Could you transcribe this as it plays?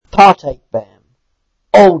Partake Bam.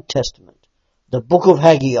 Old Testament, the book of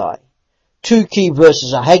Haggai. Two key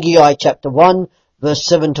verses are Haggai chapter 1, verse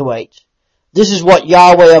 7 to 8. This is what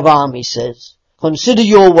Yahweh of armies says. Consider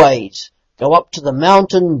your ways. Go up to the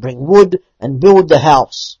mountain, bring wood, and build the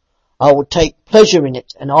house. I will take pleasure in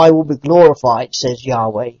it, and I will be glorified, says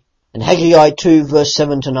Yahweh. And Haggai 2, verse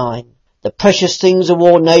 7 to 9. The precious things of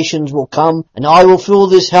all nations will come, and I will fill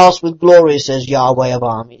this house with glory, says Yahweh of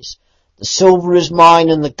armies. The silver is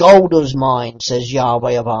mine, and the gold is mine, says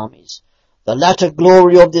Yahweh of armies. The latter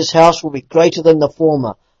glory of this house will be greater than the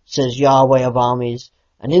former, says Yahweh of armies.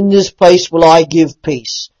 And in this place will I give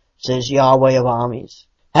peace, says Yahweh of armies.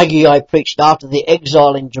 Haggai preached after the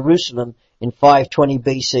exile in Jerusalem in 520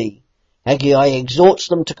 BC. Haggai exhorts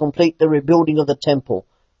them to complete the rebuilding of the temple,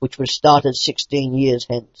 which was started 16 years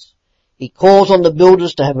hence. He calls on the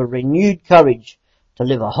builders to have a renewed courage, to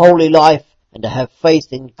live a holy life, and to have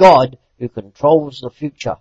faith in God who controls the future.